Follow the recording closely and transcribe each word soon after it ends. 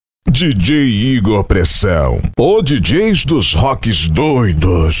DJ Igor Pressão, o DJs dos rocks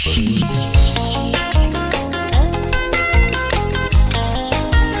doidos.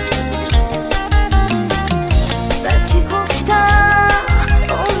 Pra te conquistar,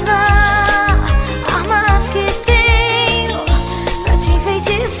 vou usar armas que tenho pra te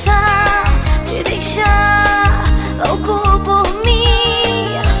enfeitiçar, te deixar louco por mim.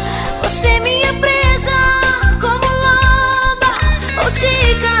 Você minha presa, como loba, vou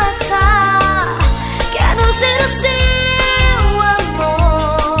te caçar. Quero ser o seu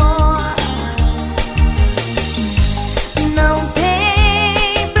amor. Não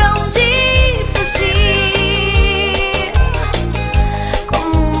tem pra onde fugir.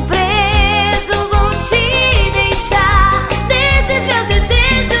 Como um preso vou te deixar. Desses meus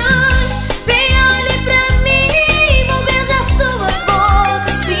desejos, vem, olhe pra mim, vou beijar sua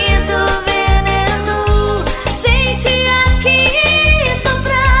boca. Sinto veneno, sente aqui só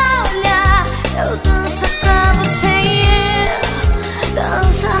pra olhar. Eu danço pra você, yeah.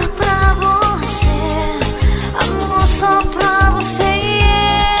 Dançar pra você, amor, só pra você,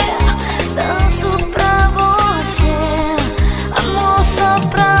 yeah. Danço pra você, amor, só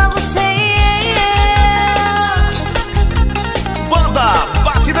pra você, yeah. Banda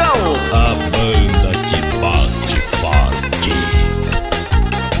Batidão. A banda que bate forte.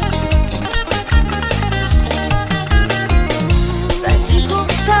 Pra te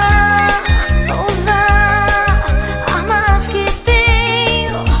conquistar, vou usar armas que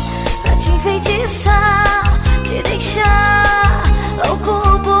tenho pra te enfeitiçar, te deixar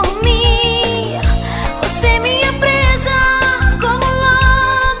louco por mim. Você minha presa, como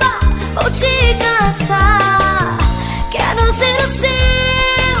loba, vou te caçar. Quero ser o seu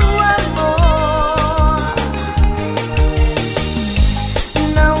amor.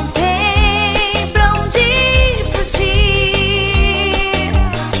 Não tem pra onde fugir.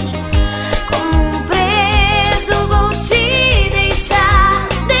 Como um preso vou te deixar.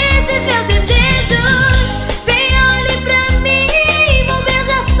 Desses meus desejos, vem, olhe pra mim, vou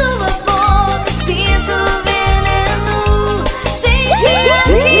beijar sua boca. Sinto veneno, sente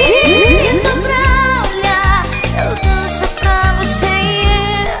aqui só pra olhar. Eu danço pra você,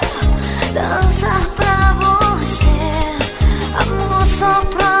 yeah. Dançar pra você, amor, só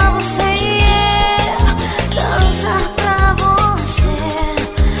pra você, yeah. Dançar pra você,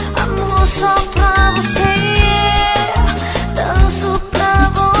 amor, só pra você, yeah. Danço pra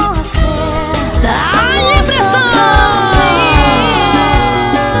você, amor, só pra você,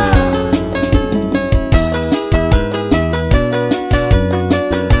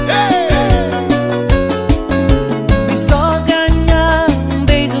 Fui só ganhar um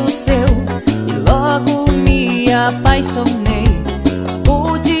beijo seu e logo me apaixonei.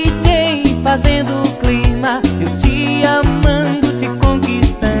 O DJ fazendo o clima, eu te amando, te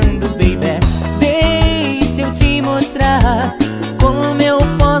conquistando, baby. Deixa eu te mostrar como eu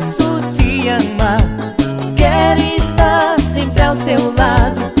posso te amar. Quero estar sempre ao seu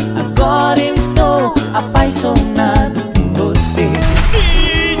lado. Agora eu estou apaixonado por você.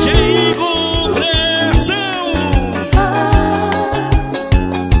 DJ Igor Pressão.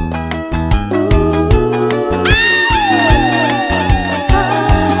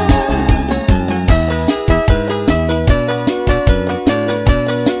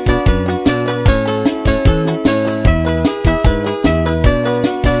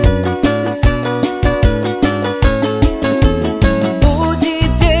 O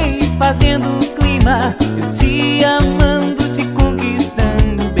DJ fazendo o clima, eu te amando, te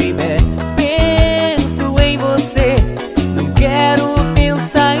conquistando, baby. Penso em você, não quero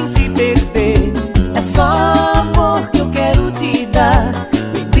pensar em te perder. É só amor que eu quero te dar,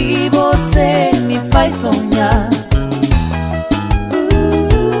 baby, você me faz sonhar.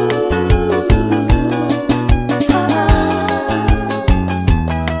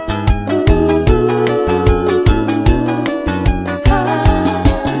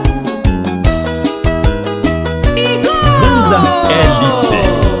 Banda LT,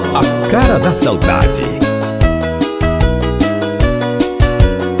 a cara da saudade.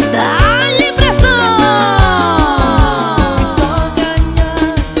 dá-lhe pressão. Fui só ganhar.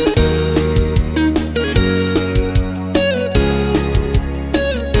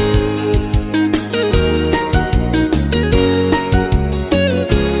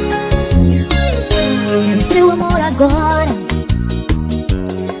 Seu amor agora,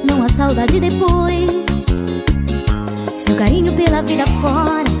 não há saudade depois. Seu carinho pela vida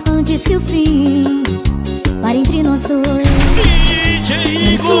fora, antes que o fim pare entre nós dois.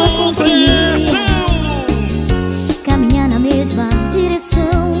 DJ Igor Pressão. Caminhar na mesma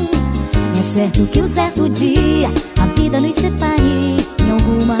direção. É certo que um certo dia a vida nos separe em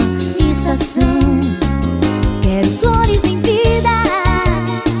alguma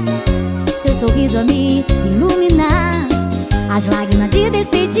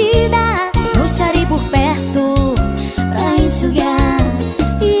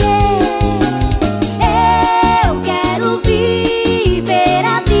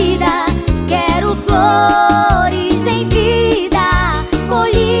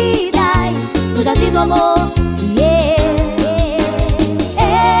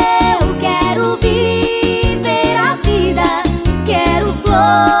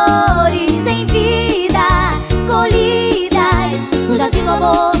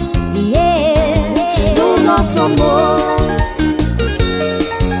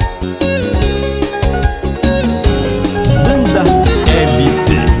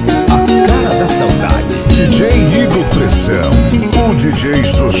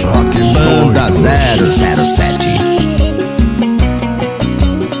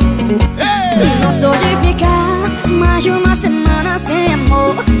semana sem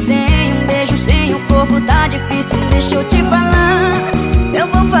amor, sem um beijo, sem o corpo, tá difícil, deixa eu te falar. Eu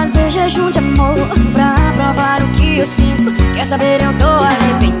vou fazer jejum de amor pra provar o que eu sinto. Quer saber, eu tô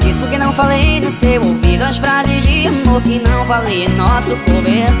arrependido porque não falei no seu ouvido as frases de amor que não falei em nosso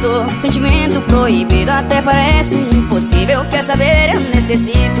cobertor. Sentimento proibido até parece impossível. Quer saber, eu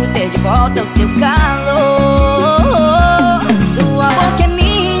necessito ter de volta o seu calor. Sua boca é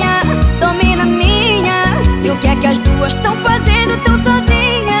minha, domina minha. E o que é que as duas estão fazendo tão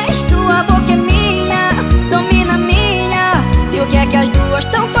sozinhas? Sua boca é minha, domina minha. E o que é que as duas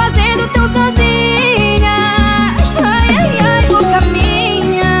estão fazendo tão sozinhas? Ai, ai, ai, boca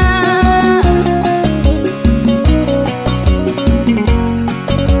minha.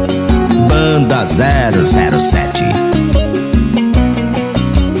 Banda 007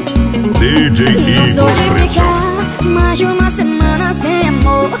 DJ Não sou Igor de Pressão. ficar mais de uma semana sem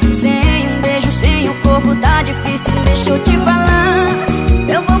amor, sem um beijo, sem o corpo, tá difícil, deixa eu te falar.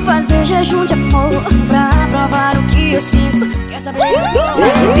 Eu vou fazer jejum de amor pra provar o que eu sinto. Quer saber, eu tô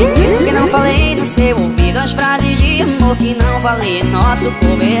arrependido porque não falei no seu ouvido as frases de amor que não falei em nosso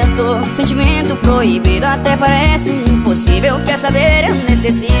cobertor. Sentimento proibido até parece impossível. Quer saber, eu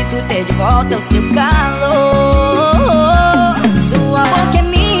necessito ter de volta o seu calor. Sua boca é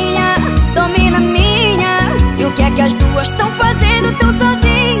minha, domina minha. E o que é que as duas estão fazendo tão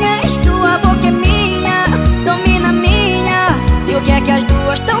sozinhas? Sua boca é minha, domina minha. E o que é que as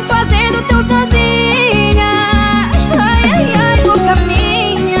duas estão fazendo tão sozinhas? Ai, ai, ai, boca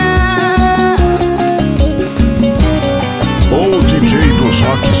minha. O DJ dos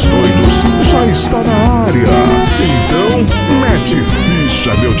Rocks Doidos já está na área. Então, mete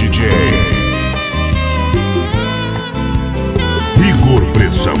ficha, meu DJ. Igor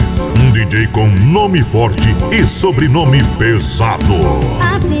Pressão, um DJ com nome forte e sobrenome pesado.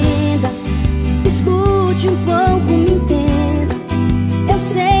 Atenda, escute um pouco, me entenda. Eu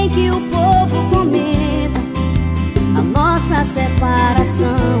sei que o povo comenta a nossa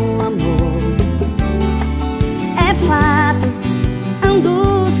separação, amor. É fato,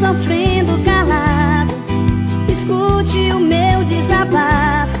 ando sofrendo calado. Escute o meu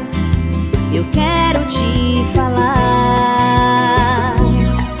desabafo, eu quero te falar.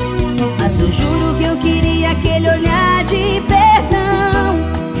 Mas eu juro que eu queria aquele olhar de perdão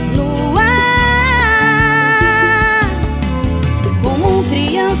no ar, como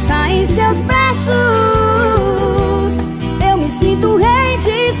criança em seus braços. Eu me sinto rei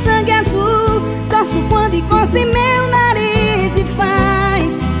de sangue azul. Gosto quando encosta em meu nariz e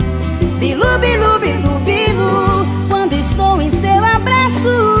faz bilu, bilu, bilu, bilu. Quando estou em seu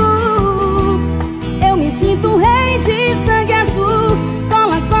abraço, eu me sinto rei de sangue azul.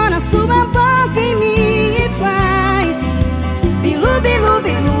 Cola agora sua boca em mim e faz bilu, bilu,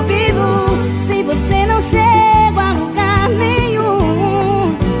 bilu, bilu. Sem você não chego a lugar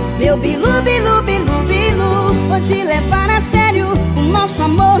nenhum. Meu bilu, bilu, bilu, bilu. Vou te levar a sério, o nosso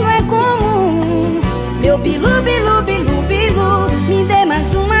amor não é comum. Meu bilu, bilu, bilu, bilu. Me dê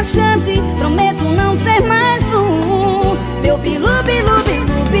mais uma chance, prometo não ser mais um. Meu bilu, bilu,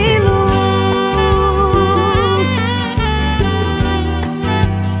 bilu, bilu.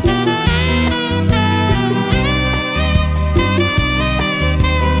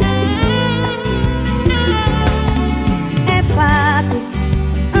 É fato,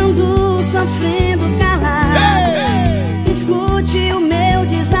 ando sofrendo calado. Escute o meu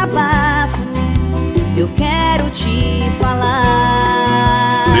desabafo, eu quero te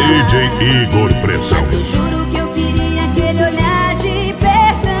falar. DJ Igor Pressão. Mas eu juro que eu queria aquele olhar de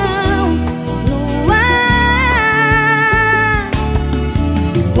perdão no ar,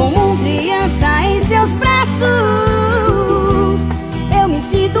 como criança em seus braços. Eu me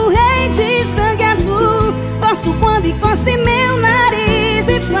sinto rei de sangue azul. Gosto quando encosta em meu nariz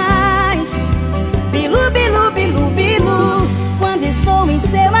e faz bilu, bilu, bilu, bilu. Quando estou em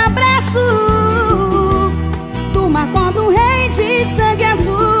seu abraço, turma quando um rei de sangue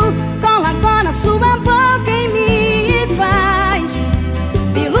azul. Cola agora sua boca em mim e faz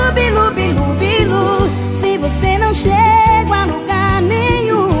bilu, bilu, bilu, bilu. Se você não chega a lugar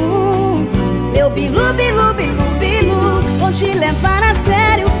nenhum. Meu bilu, bilu, bilu, bilu. Vou te levar a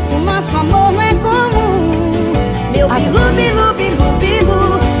sério, o nosso amor não é comum. Meu bilu, bilu, bilu,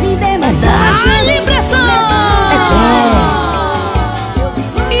 bilu. Me dê mais uma chance. Pressão!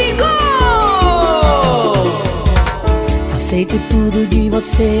 Igor! Aceito tudo de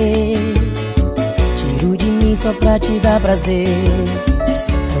você, tiro de mim só pra te dar prazer.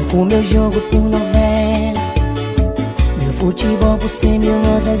 Troco meu jogo por novela, meu futebol por 100 mil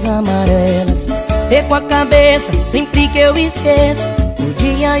rosas amarelas. Perco a cabeça sempre que eu esqueço o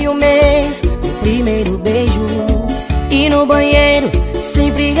dia e o mês, o primeiro beijo. E no no banheiro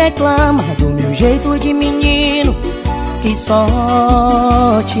sempre reclama do meu jeito de menino que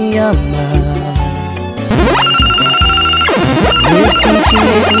só te ama. Meu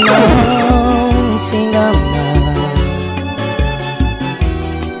sentimento não se engana.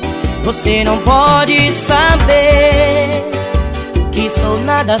 Você não pode saber que sou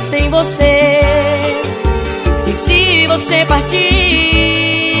nada sem você. E se você partir,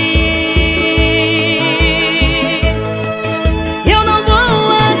 eu não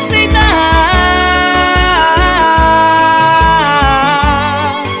vou aceitar.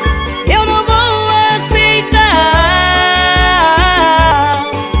 Eu não vou aceitar.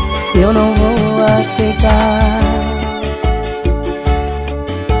 Eu não vou aceitar.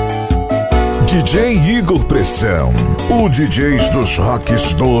 DJ Igor Pressão, o DJ dos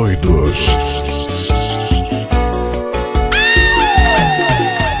rocks doidos.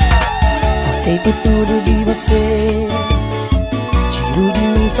 Aceito tudo de você, tiro de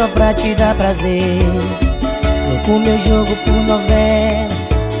mim só pra te dar prazer. Troco meu jogo por novelas,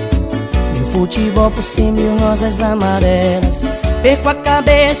 meu futebol por 100.000 rosas amarelas. Perco a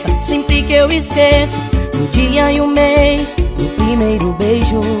cabeça sempre que eu esqueço o dia e o mês do primeiro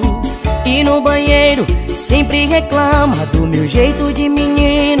beijo. E no banheiro sempre reclama do meu jeito de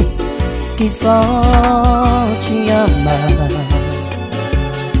menino que só te ama.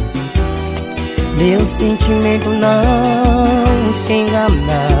 Meu sentimento não se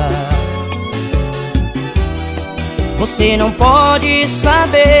engana. Você não pode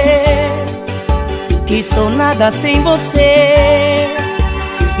saber que sou nada sem você.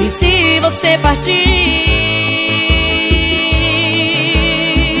 E se você partir,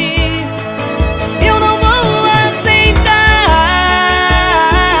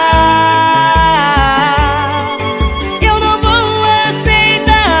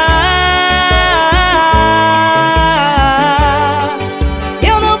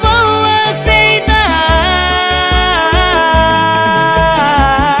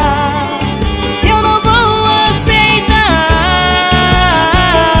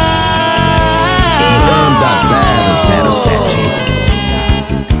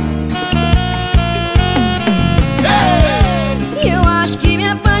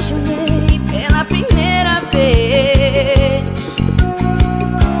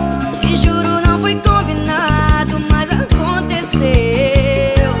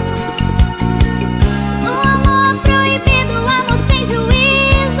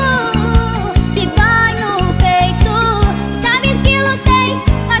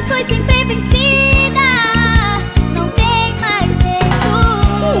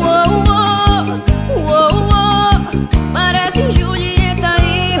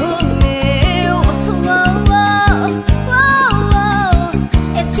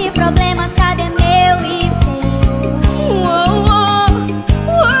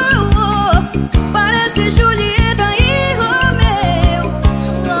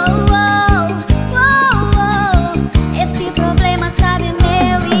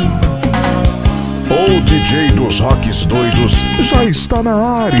 DJ dos rocks doidos já está na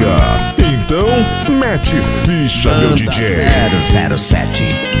área. Então, mete ficha, meu DJ. 007.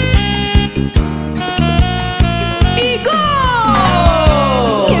 Igor!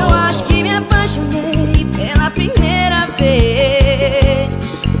 Eu acho que me apaixonei pela primeira vez.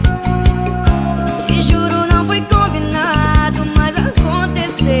 Te juro, não foi combinado, mas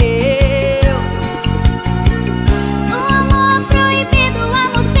aconteceu.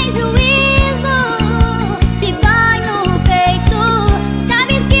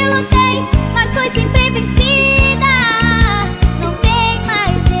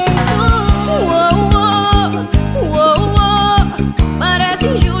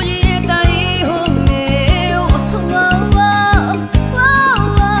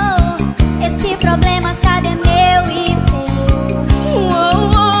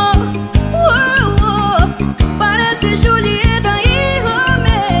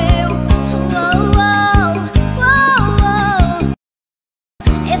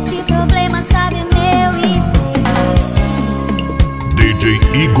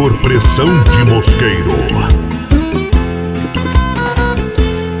 Igor Pressão de Mosqueiro.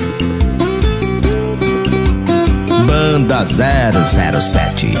 Banda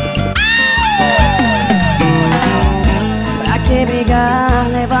 007. Pra que brigar,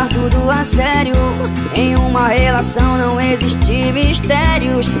 levar tudo a sério? Em uma relação não existe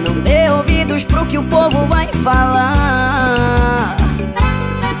mistérios. Não dê ouvidos pro que o povo vai falar.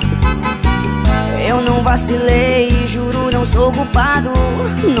 Eu não vacilei, juro, não sou culpado.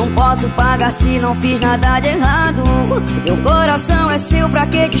 Não posso pagar se não fiz nada de errado. Meu coração é seu, pra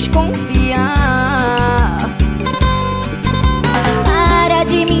que desconfiar?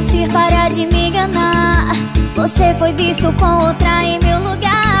 enganar. Você foi visto com outra em meu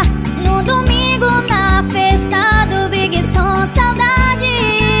lugar. No domingo na festa do Big Som, saudade.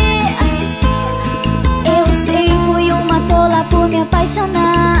 Eu sei, fui uma tola por me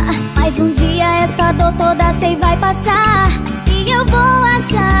apaixonar, mas um dia essa dor toda sei vai passar. E eu vou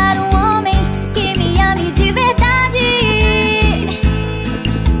achar um homem que me ame de verdade.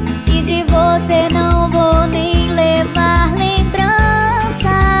 E de você não vou nem levar lembranças.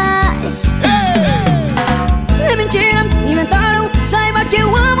 É mentira, inventaram, saiba que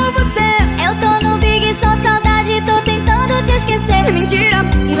eu amo você. Eu tô no Big Som, saudade, tô tentando te esquecer. É mentira,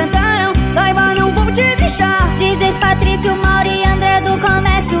 inventaram, saiba, não vou te deixar. DJs Patrício, Mauro e André do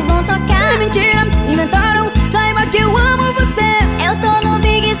Comércio vão tocar. É mentira, inventaram, saiba que eu amo você. Eu tô no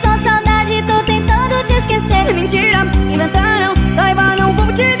Big Som, saudade, tô tentando te esquecer. É mentira, inventaram, saiba, não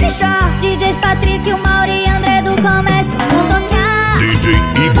vou te deixar. DJs Patrício, Mauro e André do Comércio vão tocar. DJ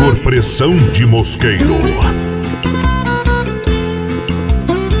Igor Pressão de Mosqueiro.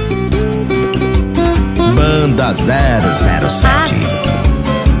 Banda 007.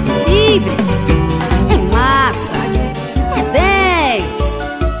 Livres, é massa, é 10.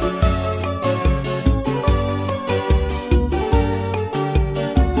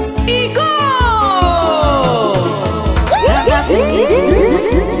 Igor! Cada sorriso,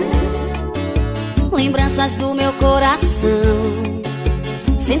 lembranças do meu coração,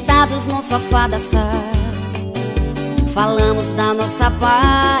 sentados no sofá da sala, falamos da nossa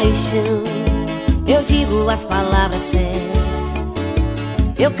paixão. Eu digo as palavras certas,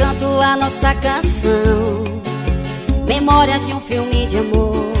 eu canto a nossa canção. Memórias de um filme de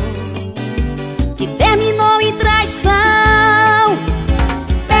amor que terminou em traição.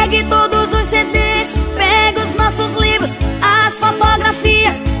 Pegue todos os CDs, pegue os nossos livros, as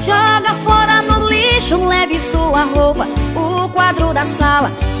fotografias, joga fora no lixo. Leve sua roupa, o quadro da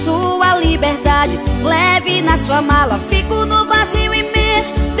sala, sua liberdade, leve na sua mala. Fico no vazio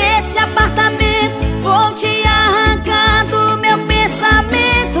imenso desse apartamento. Vou te arrancar do meu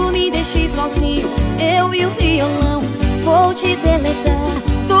pensamento. Me deixe sozinho, eu e o violão. Vou te deletar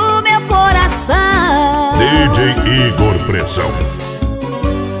do meu coração. DJ Igor Pressão.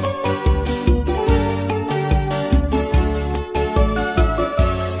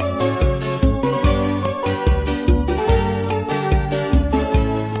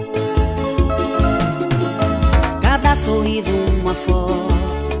 Cada sorriso uma foto,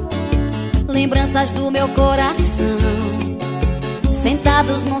 lembranças do meu coração,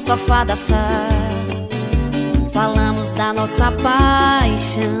 sentados no sofá da sala, falamos da nossa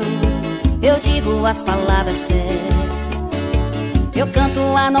paixão. Eu digo as palavras certas, eu canto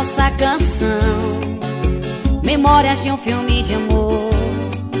a nossa canção. Memórias de um filme de amor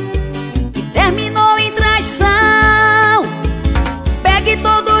que terminou em traição. Pegue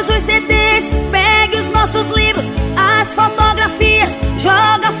todos os CDs, pegue os nossos livros, as fotografias,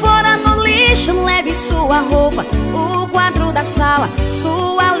 joga fora no lixo. Leve sua roupa, o quadro da sala,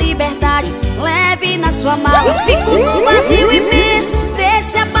 sua liberdade, leve na sua mala. Fico no vazio imenso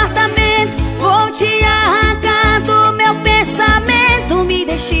desse apartamento. Vou te arrancar do meu pensamento. Me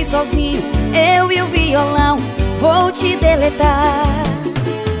deixe sozinho, eu e o violão. Vou te deletar.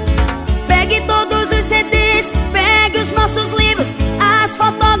 Pegue todos os CDs, pegue os nossos livros, as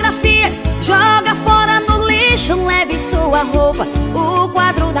fotografias, joga fora no lixo. Leve sua roupa, o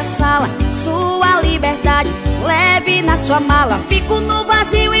quadro da sala, sua liberdade, leve na sua mala. Fico no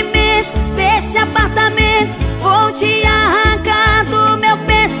vazio imenso desse apartamento. Vou te arrancar do meu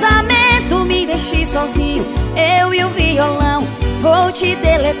pensamento. Me deixe sozinho, eu e o violão. Vou te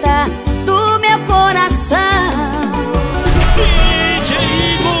deletar do meu coração. DJ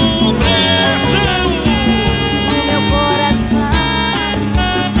Igor Pressão. Do meu coração.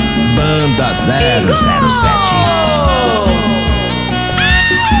 Banda 007.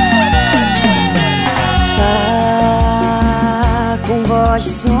 Ah, com voz de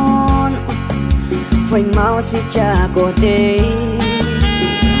sono, foi mal se te acordei.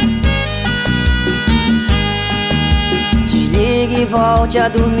 Desligue e volte a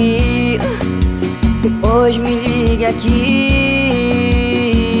dormir, depois me ligue aqui.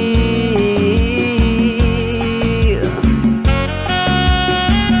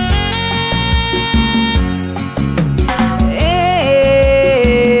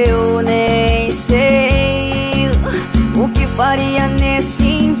 Eu nem sei o que faria nesse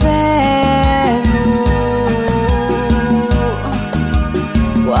inverno.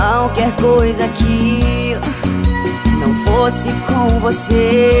 Qualquer coisa que não fosse com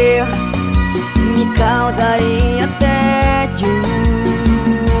você me causaria tédio.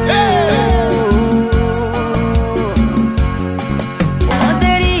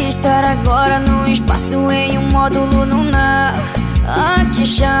 Poderia estar agora no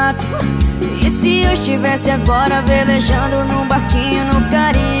estivesse agora velejando num barquinho no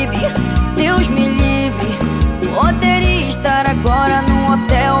Caribe, Deus me livre, poderia estar agora num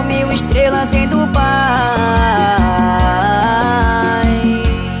hotel 1000 estrelas em Dubai.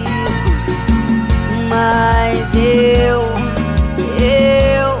 Mas eu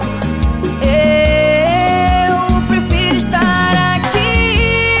prefiro estar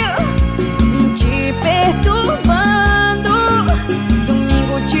aqui te perturbando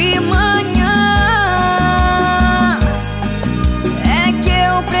domingo de manhã. É que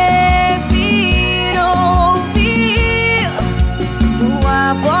eu prefiro ouvir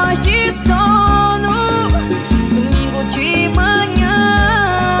tua voz de sono domingo de manhã.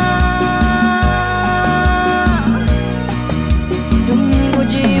 Domingo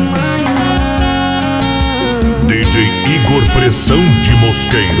de manhã. DJ Igor Pressão de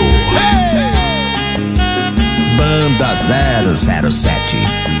Mosqueiro. Banda 007.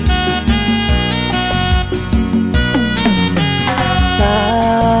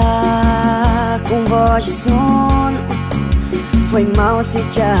 Tá com voz de sono, foi mal se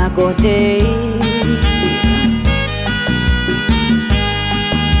te acordei.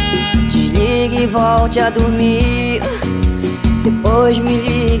 Desligue e volte a dormir, depois me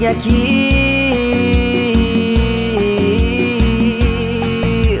ligue aqui.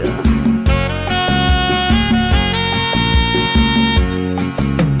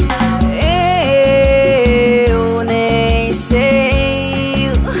 Eu nem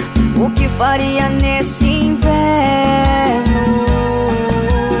sei o que faria nesse inverno.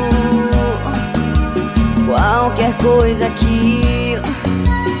 Qualquer coisa que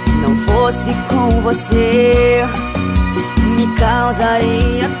não fosse com você me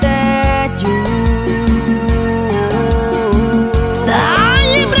causaria tédio.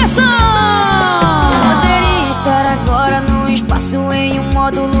 Dá-lhe pressão! Poderia estar agora no espaço em um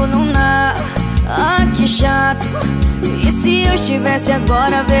módulo lunar. Ah, que chato! E se eu estivesse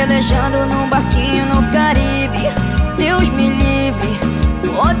agora velejando num barquinho no Caribe, Deus me livre,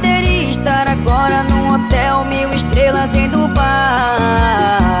 poderia estar agora num hotel 1000 estrelas em Dubai.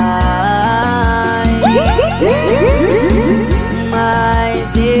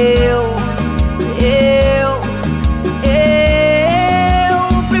 Mas eu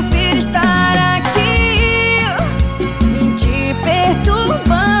prefiro estar aqui te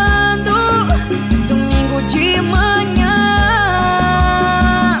perturbando domingo de manhã.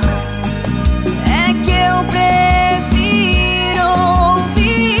 É que eu prefiro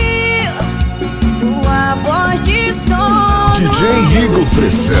ouvir tua voz de sono. DJ Igor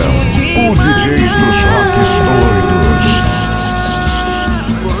Pressão, o DJ dos rocks doidos.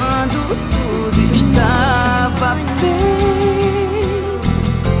 Quando tudo estava bem,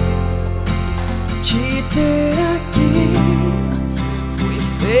 te ter aqui foi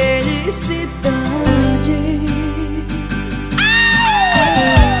felicidade.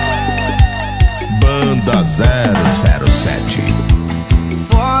 Banda 007.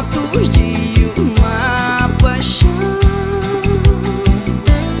 Fotos de uma paixão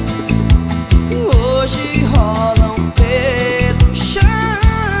hoje rolam pelo chão.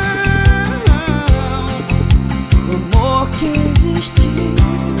 O amor que existiu,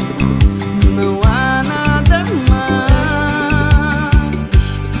 não há nada mais.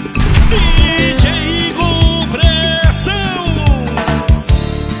 DJ Igor Pressão.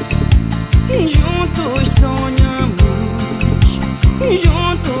 Juntos sonhamos,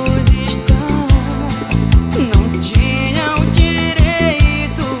 juntos estar. Não tinha o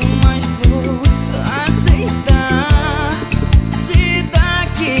direito, mas vou aceitar. Se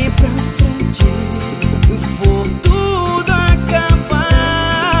daqui pra frente for tudo acabar,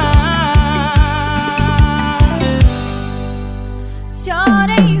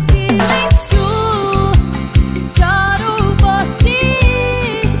 Chora em silêncio, choro por ti.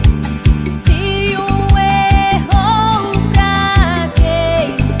 Se um erro pra que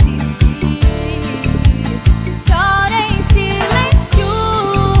insistir? Chora em silêncio,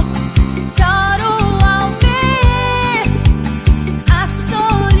 choro ao ver a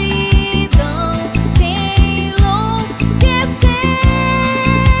solidão te enlouquecer.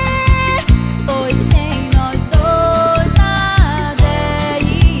 Pois sem nós dois nada é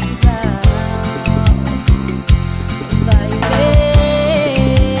igual. Vai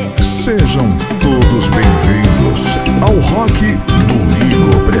ver. Sejam todos bem-vindos ao rock do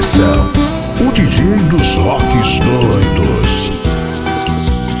Igor Pressão, o DJ dos rocks doidos.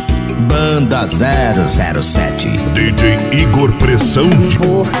 Banda 007. DJ Igor Pressão de...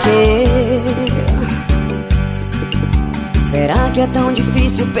 por quê? Será que é tão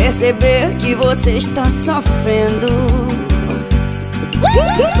difícil perceber que você está sofrendo?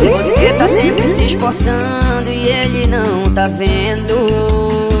 Você tá sempre se esforçando e ele não tá vendo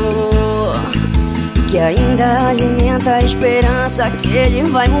que ainda alimenta a esperança que ele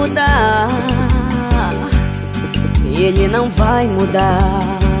vai mudar. Ele não vai mudar.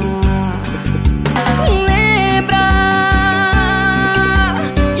 Lembra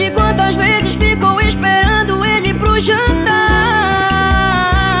de quantas vezes ficou esperando ele pro jantar,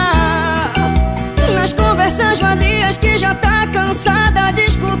 nas conversas vazias que já tá cansada de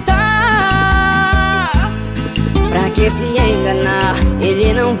escutar. Pra que se enganar?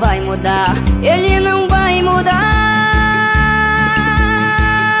 Ele não vai mudar. Ele não vai mudar.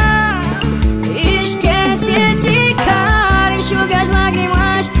 Esquece esse cara, enxuga as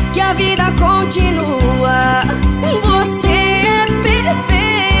lágrimas que a vida continua. Você é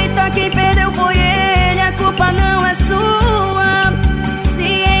perfeita, quem perdeu foi ele, a culpa não é sua.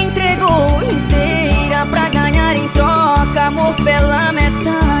 Se entregou inteira pra ganhar em troca amor pela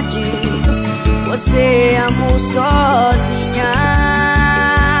metade. Você amou sozinha.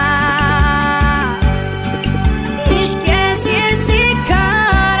 Esquece esse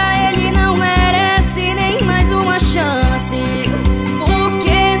cara, ele não merece nem mais uma chance.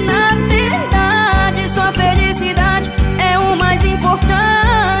 Porque na verdade sua felicidade é o mais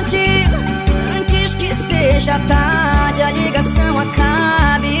importante. Antes que seja tarde, a ligação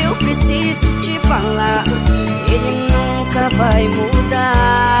acabe, eu preciso te falar, ele nunca vai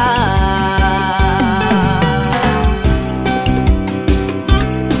mudar.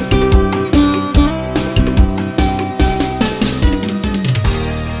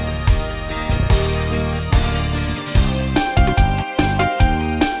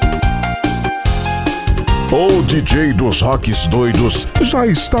 O DJ dos rocks doidos já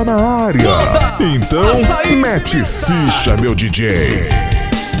está na área. Então, mete ficha, meu DJ.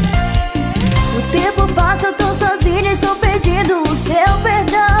 O tempo passa, eu tô sozinha, estou pedindo o seu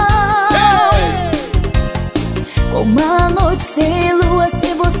perdão. Como uma noite sem lua,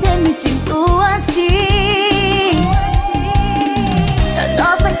 sem você me sinto assim. Na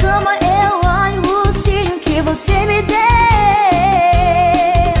nossa cama eu olho o cílio que você me deu.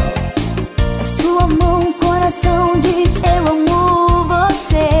 A sua mão, coração diz eu amo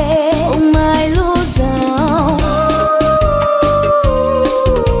você. Uma ilusão.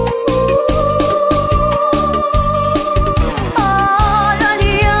 Olha a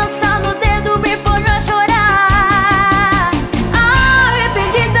aliança no dedo, me põe a chorar.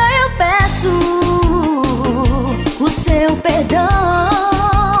 Arrependida eu peço o seu perdão.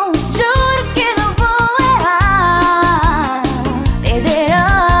 Juro que não vou errar, perder a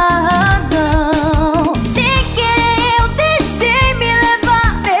razão. Sem querer eu deixei me levar,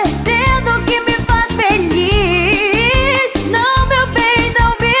 perdendo o que me faz feliz. Não, meu bem,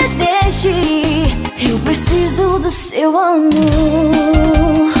 não me deixe, eu preciso do seu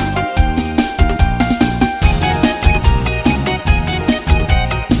amor.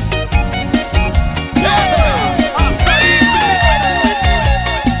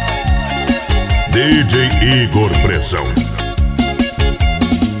 DJ Igor Pressão.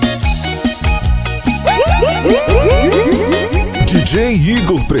 DJ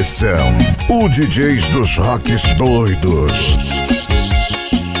Igor Pressão, o DJs dos rocks doidos.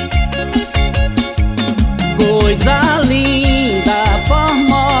 Coisa linda,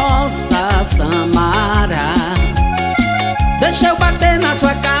 formosa, Samara, deixa eu bater na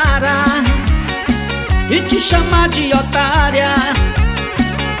sua cara e te chamar de otária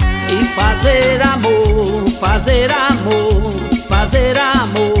e fazer amor, fazer amor, fazer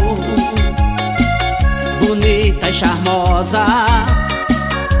amor. Bonita e charmosa,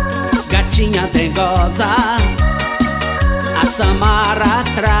 gatinha dengosa, a Samara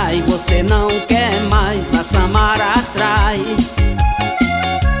atrai, você não quer mais, a Samara atrai.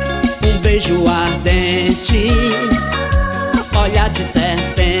 Um beijo ardente, olhar de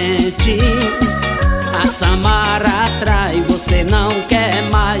serpente, a Samara atrai, você não quer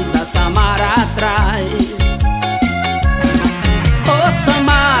mais, a Samara atrai. Ô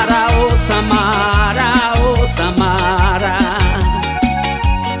Samara, ô Samara, ô Samara,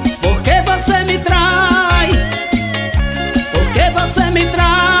 por que você me trai? Por que você me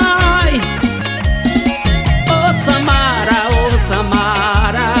trai? Ô Samara, ô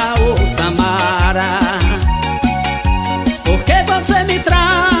Samara, ô Samara, por que você me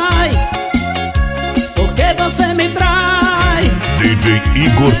trai? Por que você me trai? DJ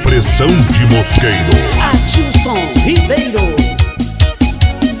Igor Pressão de Mosqueiro. Adilson Ribeiro.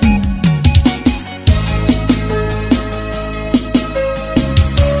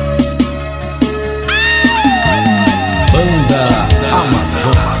 Banda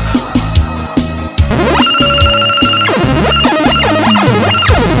Amazonas.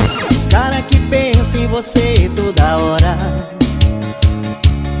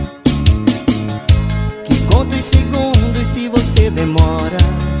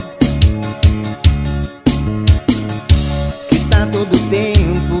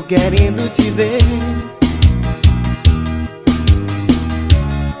 querendo te ver,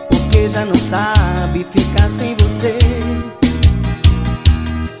 porque já não sabe ficar sem você.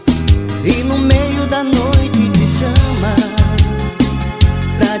 E no meio da noite te chama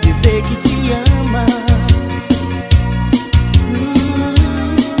pra dizer que te ama.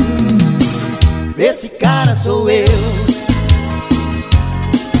 Esse cara sou eu.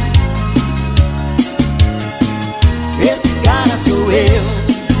 Esse cara sou eu.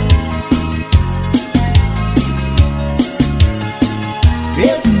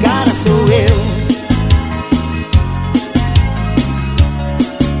 Esse cara sou eu.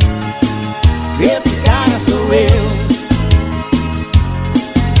 Esse cara sou eu.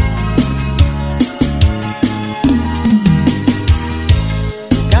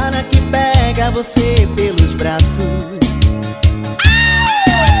 O cara que pega você pelos braços,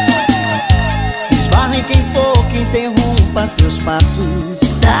 que esbarra em quem for, que interrompa seus passos.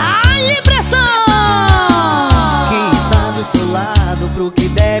 Dá-lhe pressão! Que está do seu lado pro que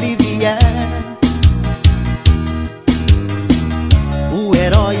der e vier. O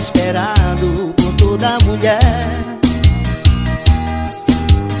herói esperado por toda mulher.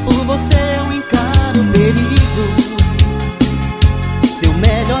 Por você eu encaro o perigo, seu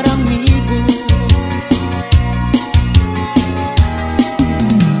melhor amigo.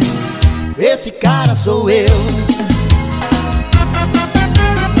 Esse cara sou eu.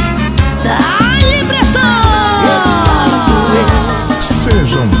 Dá-lhe pressão! Esse cara sou eu.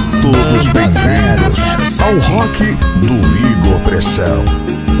 Sejam todos bem-vindos ao rock do Igor Pressão,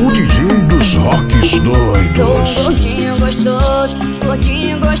 o DJ dos rocks Sou um doidos. gordinho gostoso,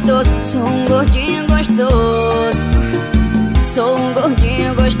 gordinho gostoso. Sou um gordinho gostoso. Sou um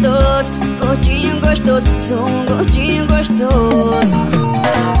gordinho gostoso, gordinho gostoso. Sou um gordinho gostoso.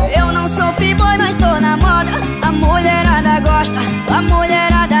 Eu não sou free-boy, mas tô na moda. A mulherada gosta, a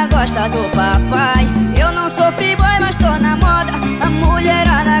mulherada gosta do papai. Eu não sou free-boy, mas tô na moda. A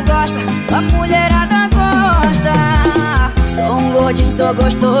mulherada gosta, a mulherada gosta. Sou um gordinho, sou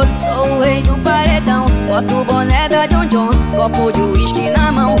gostoso, sou o rei do paredão. Boto o boné da John John, copo de uísque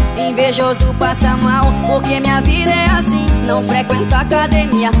na mão. Invejoso passa mal, porque minha vida é assim. Não frequento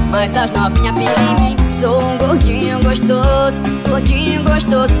academia, mas as novinhas piram em mim. Sou um gordinho gostoso, gordinho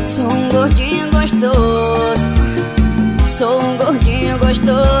gostoso. Sou um gordinho gostoso. Sou um gordinho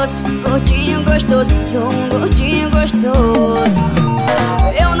gostoso, gordinho gostoso. Sou um gordinho gostoso.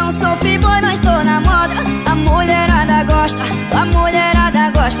 Eu não sou free-boy, mas tô na moda. A mulherada gosta, a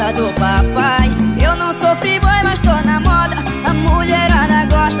mulherada gosta do papai. Eu não sou free-boy, mas tô na moda. A mulherada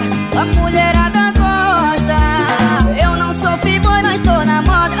gosta, a mulherada gosta. Eu não sou free-boy, mas tô na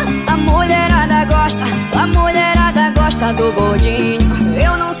moda. A mulherada gosta, a mulherada gosta do gordinho.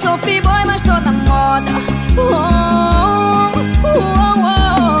 Eu não sou free-boy, mas tô na moda.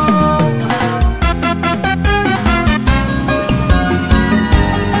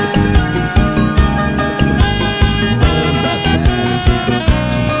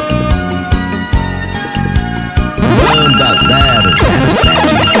 Banda 007.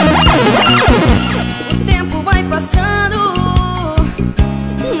 O tempo vai passando,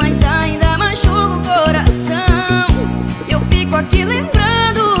 mas ainda machuca o coração. Eu fico aqui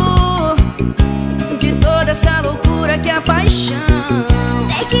lembrando de toda essa loucura que é a paixão.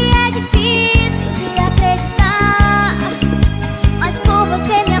 Sei que é difícil de acreditar, mas por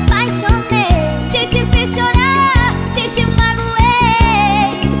você me apaixonei. Se te fiz chorar, se te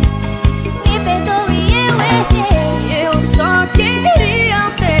magoei, me perdoe, eu errei. Eu só queria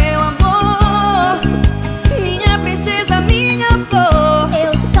o teu amor, minha princesa, minha flor.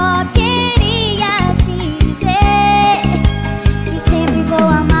 Eu só queria te dizer que sempre vou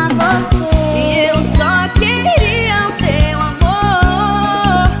amar você. Eu só queria o teu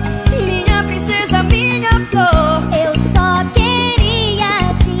amor, minha princesa, minha flor. Eu só queria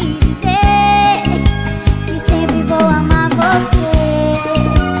te dizer que sempre vou amar você.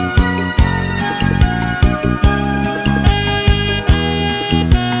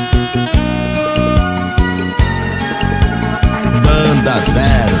 Banda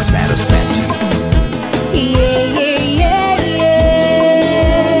 007.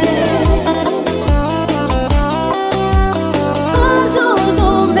 Anjos do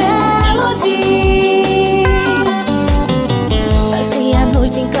Melody. Passei a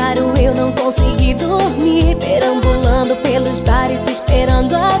noite em claro, eu não consegui dormir, perambulando pelos bares,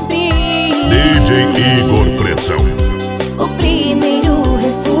 esperando abrir. DJ Igor Pressão. O primeiro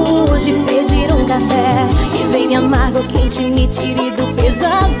refúgio, pedir um café e vem amargo, quente, me tire do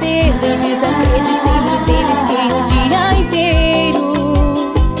pesadelo. Desacreditei nos deles que o dia inteiro,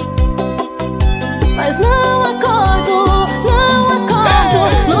 mas não acordo, não acordo.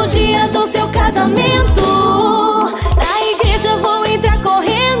 No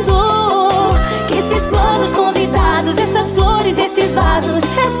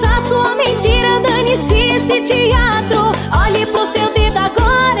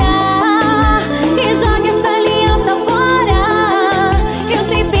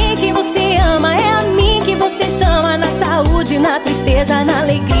tristeza, na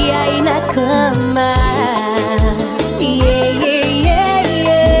alegria e na cama. Yeah, yeah, yeah,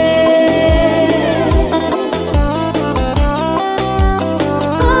 yeah.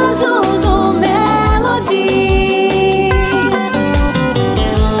 Anjos do Melody.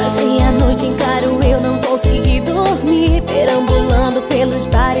 Passei a noite em claro, eu não consegui dormir, perambulando pelos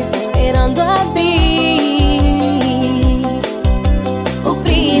bares esperando abrir o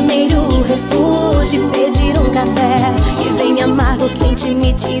primeiro refúgio, pedir um café que vem amargo, quente,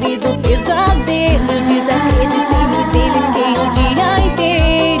 me tire do pesadelo. Desacreditei, me belisquei o dia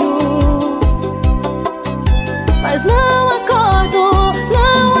inteiro, mas não acordo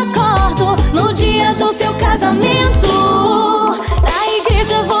no dia do seu casamento. Na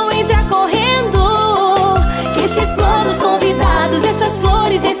igreja vou entrar correndo, que esses planos convidados, essas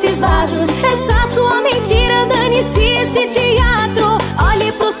flores, esses vasos, essa sua mentira, dane-se esse teatro.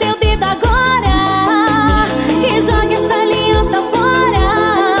 Olhe pro seu dedo agora e jogue essa aliança fora.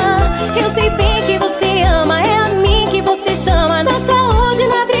 Eu sei bem que você ama, é a mim que você chama. Na saúde,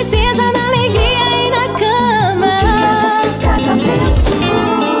 na tristeza, na alegria e na cama.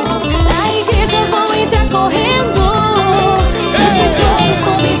 Na igreja vou entrar correndo, esses flores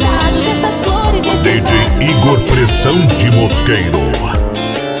convidados, essas flores, esses DJ Igor Pressão de Mosqueiro.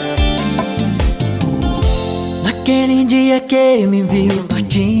 Naquele dia que me viu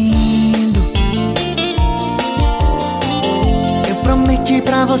partindo, eu prometi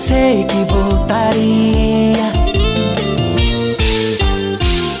pra você que voltaria.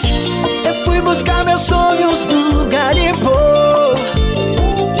 Eu fui buscar meus sonhos no garimpo,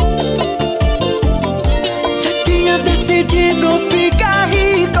 já tinha decidido ficar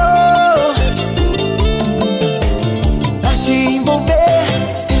rico. Pra te envolver,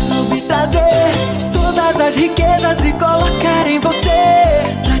 resolvi trazer todas as riquezas e colocar em você.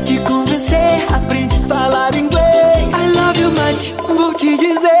 Pra te convencer, aprende a falar inglês. I love you much, vou te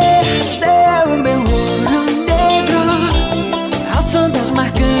dizer. Você é o meu ouro negro, ao som das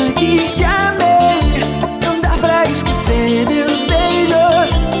marcantes te amei. Não dá pra esquecer meus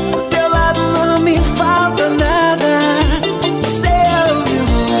beijos, do teu lado não me falta nada. Você é o meu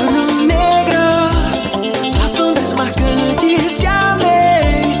ouro negro, ao som das marcantes te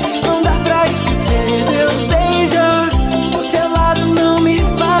amei. Não dá pra esquecer meus beijos, do teu lado não me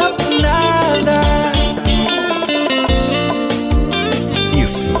falta nada.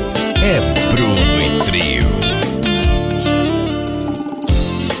 Isso é Bruno e Trio.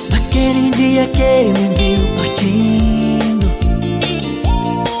 Naquele dia que me viu partindo,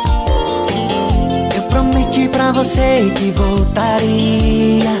 eu prometi pra você que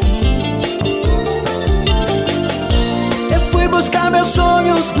voltaria. Eu fui buscar meus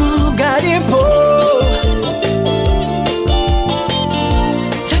sonhos no garimpo,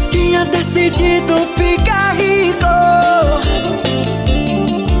 já tinha decidido ficar rico.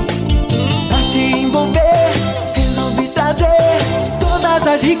 Pra te envolver, resolvi trazer todas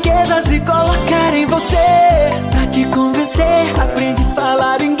as riquezas e colocar em você. Pra te convencer, aprende a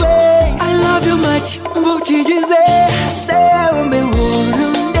falar inglês. I love you much, vou te dizer. Você é o meu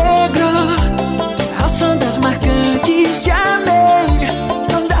ouro negro, ao som das marcantes te amei.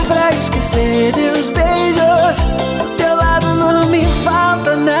 Não dá pra esquecer teus beijos, do teu lado não me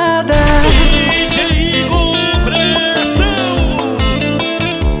falta nada. DJ Igor Pressão.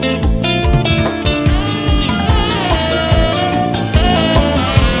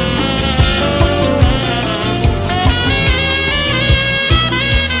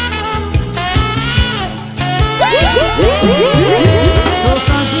 Estou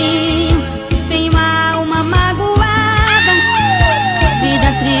sozinho, tenho a alma magoada,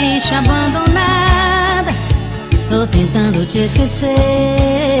 vida triste, abandonada. Tô tentando te esquecer,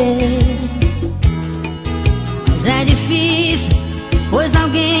 mas é difícil, pois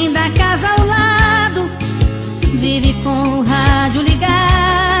alguém da casa ao lado vive com o rádio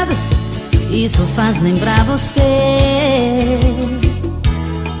ligado. Isso faz lembrar você.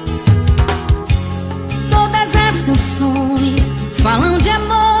 Todas as canções falam de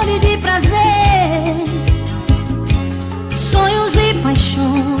amor e de prazer, sonhos e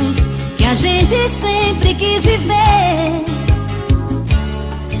paixões que a gente sempre quis viver.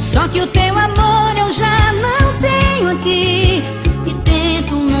 Só que o teu amor eu já não tenho aqui e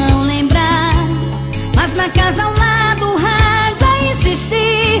tento não lembrar. Mas na casa ao lado o rádio vai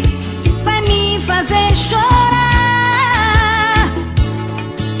insistir, vai me fazer chorar.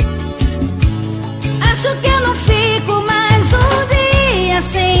 Acho que eu não fico mais um dia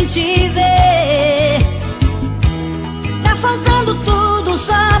sem te ver. Tá faltando tudo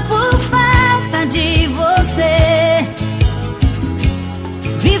só por falta de você.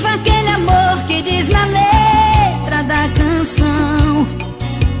 Viva aquele amor que diz na letra da canção.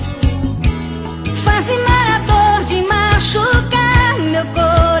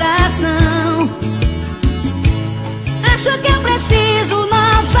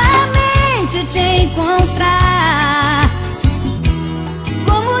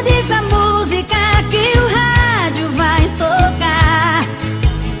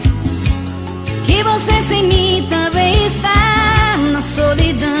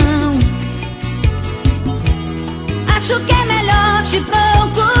 acho que é melhor te procurar.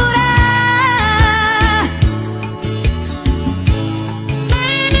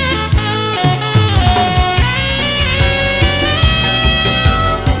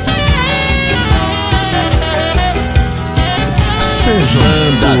 Sejam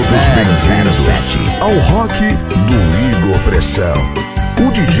todos bem-vindos ao rock do Igor Pressão,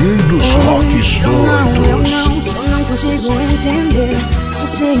 o DJ dos rocks doidos. Eu não consigo entender. Não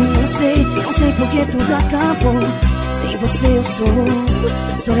sei porque tudo acabou. Sem você eu sou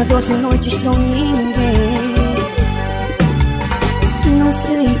sonhador sem noites, sou ninguém. Não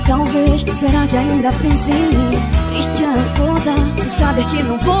sei, talvez, será que ainda pensei em mim? Triste acordar e saber que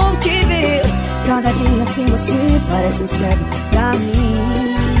não vou te ver. Cada dia sem você parece um cego pra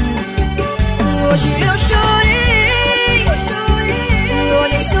mim. Hoje eu chorei,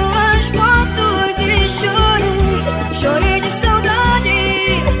 olhei suas fotos e chorei. Chorei de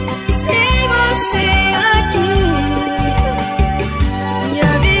saudade, sem você aqui.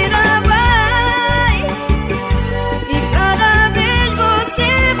 Minha vida vai, e cada vez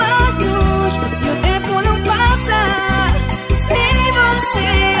você mais longe, e o tempo não passa sem você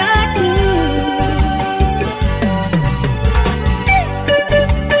aqui.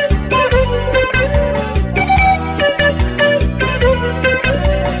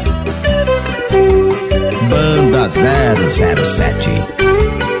 Banda 007.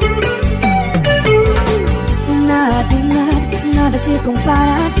 Nada se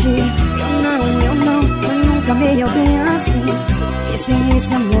compara a ti. Eu nunca amei alguém assim. E sem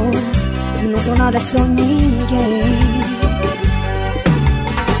esse amor, eu não sou nada, sou ninguém.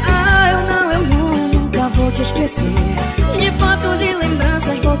 Eu nunca vou te esquecer. De fotos e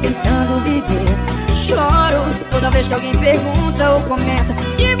lembranças vou tentando viver. Choro toda vez que alguém pergunta ou comenta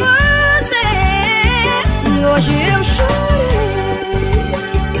de você. Hoje eu chorei,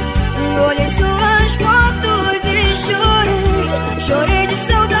 olhei suas fotos e chorei. Chorei de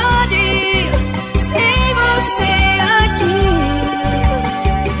saudade, sem você aqui.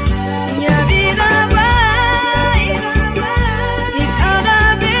 Minha vida vai, e cada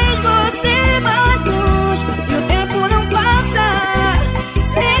vez você mais longe, e o tempo não passa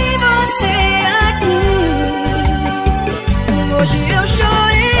sem você aqui. Hoje eu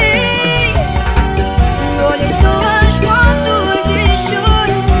chorei, olhei suas fotos e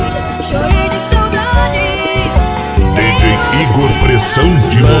chorei. Chorei de saudade. DJ Igor Pressão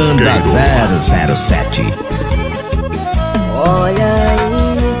de Banda Mosqueiro. 007. Olha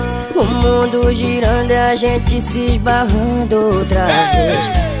aí, o mundo girando e a gente se esbarrando outra vez.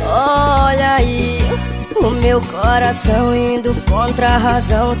 Olha aí, o meu coração indo contra a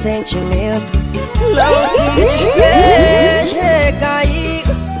razão, o sentimento não se desfez, recaí.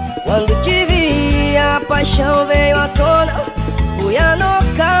 Quando te vi, a paixão veio à tona. Fui a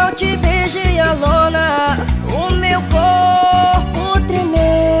nocaute, beijei a lona. O meu corpo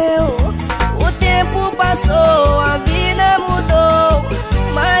tremeu. O tempo passou, a vida mudou,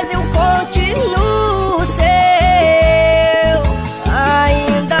 mas eu continuo seu.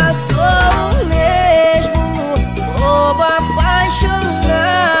 Ainda sou o mesmo, bobo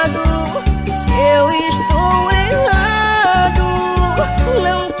apaixonado. Se eu estou errado,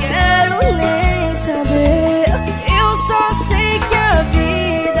 não quero nem saber. Eu só sei que a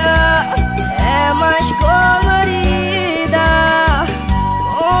vida é mais colorida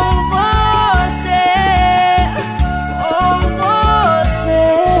com você, com você.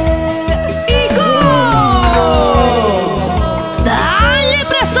 Igor! Dá-lhe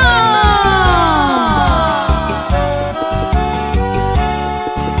pressão!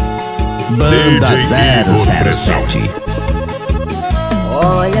 Banda DJ Igor 007.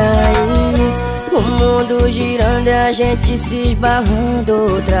 Olha aí, o mundo girando e a gente se esbarrando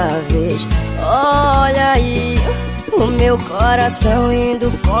outra vez. Olha aí, o meu coração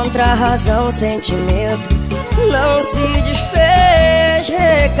indo contra a razão, o sentimento não se desfez,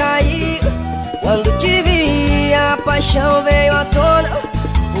 recaí. Quando te vi, a paixão veio à tona.